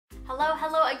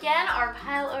Hello again. Our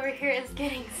pile over here is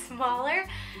getting smaller.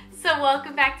 So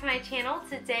welcome back to my channel.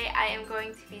 Today I am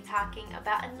going to be talking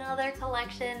about another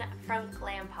collection from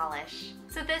Glam Polish.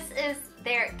 So this is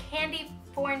their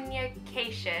Candyfornia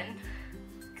Collection.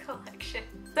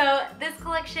 So this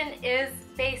collection is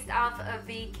based off of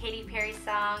the Katy Perry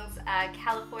songs,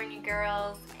 California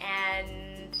Girls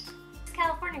and just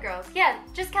California Girls. Yeah,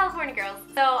 just California Girls.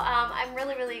 So I'm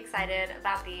really excited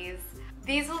about these.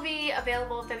 These will be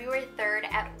available February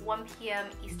 3rd at 1 p.m.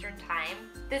 Eastern Time.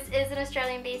 This is an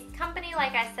Australian-based company,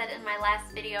 like I said in my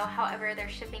last video. However, their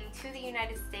shipping to the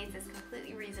United States is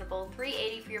completely reasonable.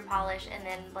 $3.80 for your polish and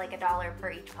then like $1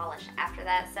 per each polish after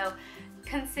that. So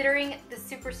considering the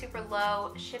super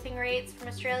low shipping rates from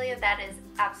Australia, that is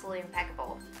absolutely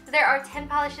impeccable. So there are 10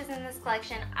 polishes in this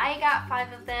collection. I got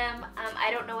 5 of them. I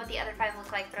don't know what the other 5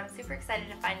 look like, but I'm super excited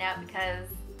to find out because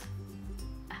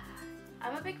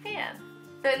I'm a big fan.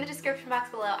 So in the description box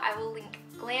below, I will link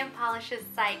Glam Polish's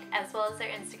site as well as their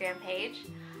Instagram page.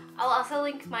 I'll also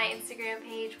link my Instagram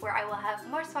page where I will have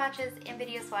more swatches and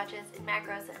video swatches and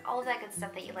macros and all of that good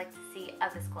stuff that you'd like to see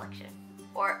of this collection.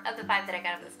 Or of the 5 that I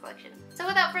got of this collection. So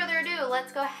without further ado,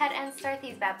 let's go ahead and start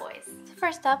these bad boys. So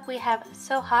first up, we have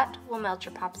So Hot Will Melt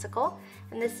Your Popsicle.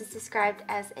 And this is described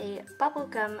as a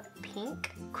bubblegum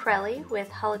pink crelly with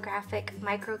holographic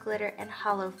micro glitter and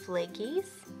hollow flakies.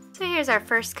 So here's our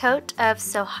first coat of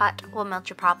So Hot Will Melt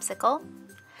Your Popsicle.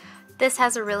 This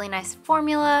has a really nice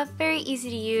formula, very easy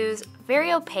to use,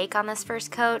 very opaque on this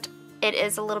first coat. It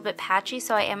is a little bit patchy,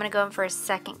 so I am going to go in for a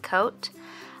second coat.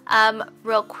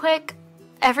 Real quick,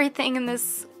 everything in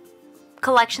this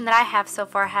collection that I have so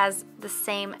far has the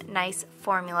same nice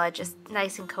formula, just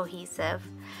nice and cohesive.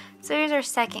 So here's our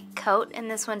second coat, and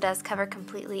this one does cover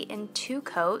completely in 2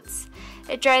 coats.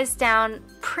 It dries down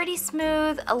pretty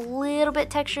smooth, a little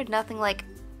bit textured, nothing like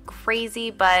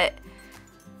crazy, but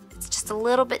it's just a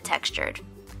little bit textured.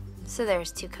 So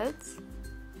there's 2 coats.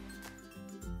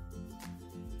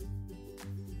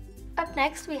 Up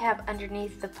next we have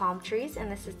Underneath the Palm Trees,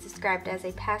 and this is described as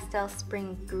a pastel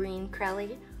spring green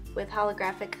crelly with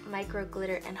holographic micro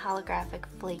glitter and holographic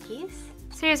flakies.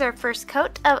 So here's our first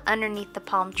coat of Underneath the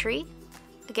Palm Tree.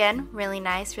 Again, really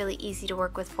nice, really easy to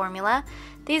work with formula.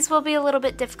 These will be a little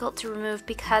bit difficult to remove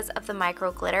because of the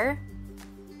micro glitter.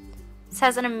 This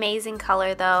has an amazing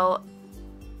color though.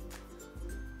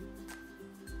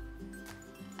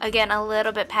 Again, a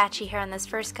little bit patchy here on this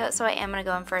first coat, so I am going to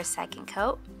go in for a second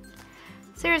coat.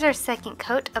 So here's our second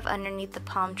coat of Underneath the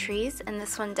Palm Trees, and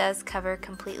this one does cover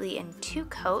completely in 2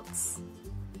 coats.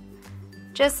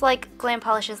 Just like Glam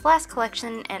Polish's last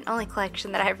collection and only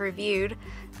collection that I've reviewed,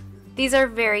 these are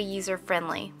very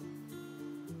user-friendly.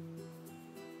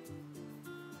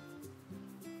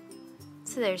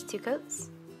 So there's 2 coats.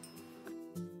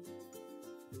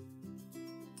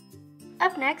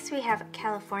 Up next we have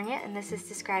California, and this is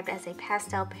described as a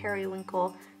pastel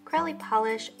periwinkle crelly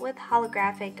polish with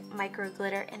holographic micro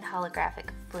glitter and holographic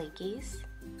flakies.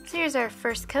 So here's our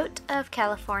first coat of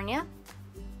California.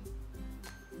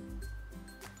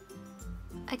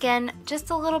 Again, just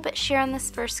a little bit sheer on this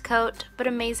first coat, but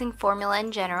amazing formula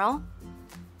in general.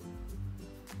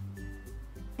 I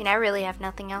mean, I really have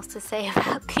nothing else to say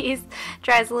about these.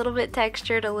 Dries a little bit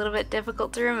textured, a little bit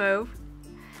difficult to remove.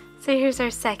 So here's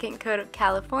our second coat of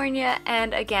California,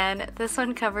 and again, this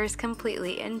one covers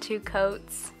completely in 2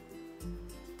 coats.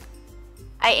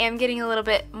 I am getting a little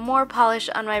bit more polish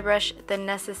on my brush than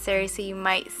necessary, so you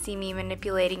might see me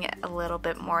manipulating it a little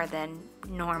bit more than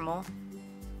normal.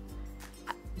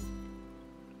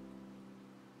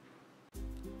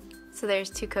 So there's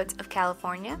 2 coats of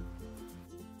California.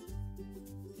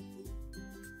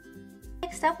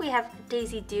 Next up we have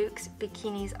Daisy Duke's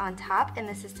Bikinis on top, and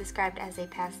this is described as a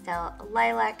pastel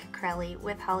lilac crelly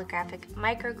with holographic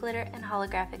micro glitter and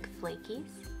holographic flakies.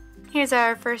 Here's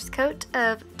our first coat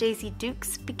of Daisy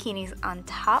Duke's Bikinis on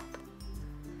top.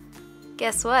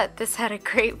 Guess what? This had a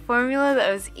great formula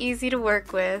that was easy to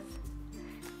work with.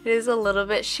 It is a little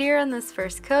bit sheer on this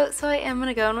first coat, so I am going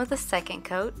to go in with a second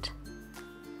coat.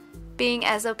 Being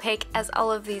as opaque as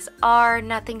all of these are,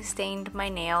 nothing stained my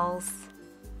nails.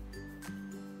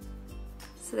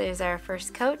 So there's our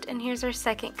first coat, and here's our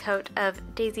second coat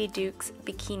of Daisy Duke's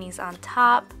Bikinis on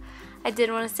top. I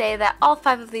did want to say that all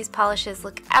 5 of these polishes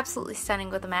look absolutely stunning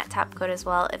with a matte top coat as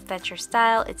well. If that's your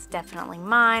style, it's definitely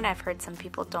mine. I've heard some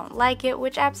people don't like it,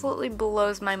 which absolutely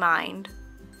blows my mind.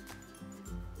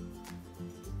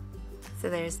 So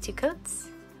there's 2 coats.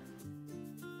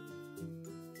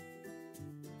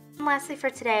 And lastly for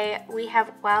today, we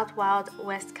have Wild Wild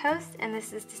West Coast, and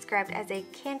this is described as a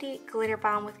candy glitter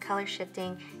bomb with color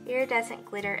shifting, iridescent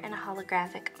glitter, and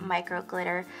holographic micro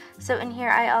glitter. So in here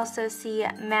I also see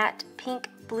matte pink,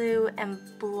 blue, and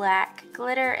black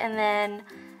glitter, and then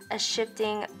a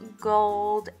shifting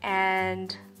gold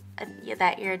and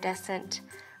that iridescent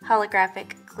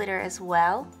holographic glitter as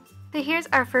well. So here's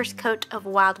our first coat of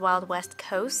Wild Wild West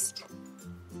Coast.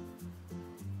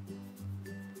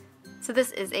 So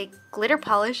this is a glitter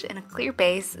polish and a clear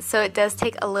base, so it does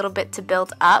take a little bit to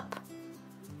build up.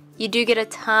 You do get a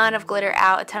ton of glitter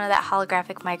out, a ton of that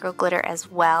holographic micro glitter as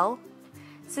well.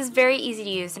 This is very easy to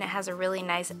use and it has a really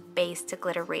nice base to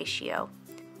glitter ratio.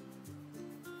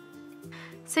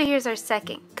 So here's our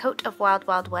second coat of Wild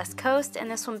Wild West Coast, and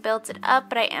this one builds it up,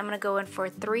 but I am going to go in for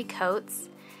 3 coats.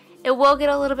 It will get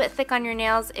a little bit thick on your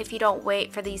nails if you don't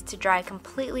wait for these to dry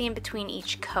completely in between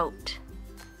each coat.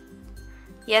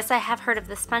 Yes, I have heard of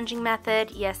the sponging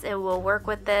method. Yes, it will work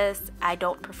with this. I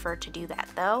don't prefer to do that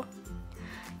though.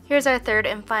 Here's our third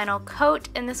and final coat,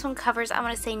 and this one covers, I'm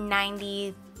going to say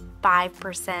 95%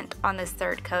 on this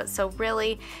third coat. So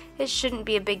really, it shouldn't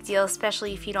be a big deal,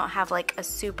 especially if you don't have like a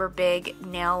super big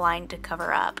nail line to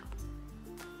cover up.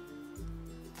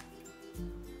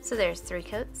 So there's 3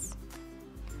 coats.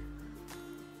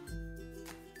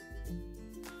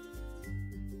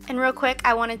 And real quick,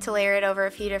 I wanted to layer it over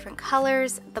a few different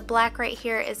colors. The black right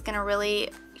here is going to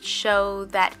really show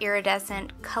that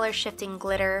iridescent color shifting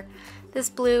glitter. This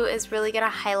blue is really going to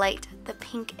highlight the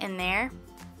pink in there.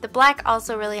 The black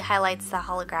also really highlights the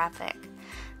holographic.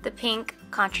 The pink,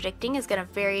 contradicting, is going to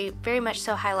very much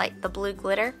so highlight the blue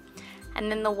glitter.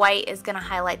 And then the white is going to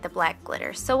highlight the black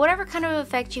glitter. So whatever kind of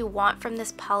effect you want from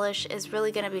this polish is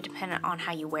really going to be dependent on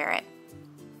how you wear it.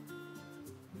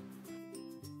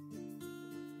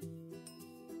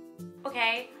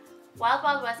 Okay, Wild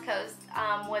Wild West Coast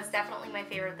was definitely my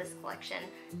favorite of this collection.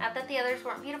 Not that the others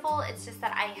weren't beautiful, it's just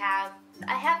that I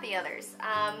have the others.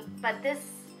 But this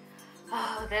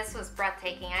was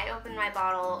breathtaking. I opened my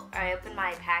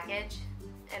package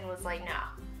and was like,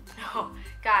 no,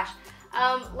 gosh.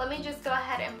 Let me just go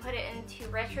ahead and put it into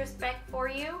retrospect for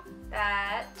you.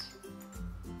 That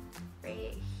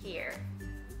right here,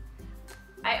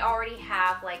 I already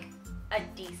have like a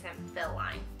decent fill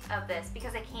line of this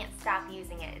because I can't stop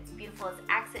using it. It's beautiful as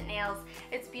accent nails,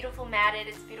 it's beautiful matted,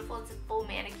 it's beautiful as a full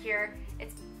manicure,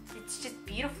 it's just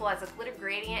beautiful as a glitter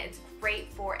gradient. It's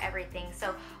great for everything.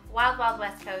 So Wild Wild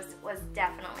West Coast was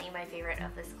definitely my favorite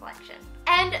of this collection.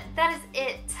 And that is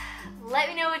it. Let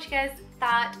me know what you guys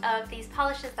thought of these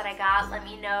polishes that I got. Let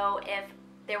me know if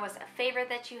there was a favorite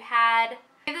that you had.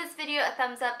 Give this video a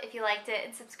thumbs up if you liked it,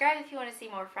 and subscribe if you want to see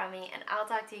more from me, and I'll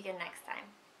talk to you again next time.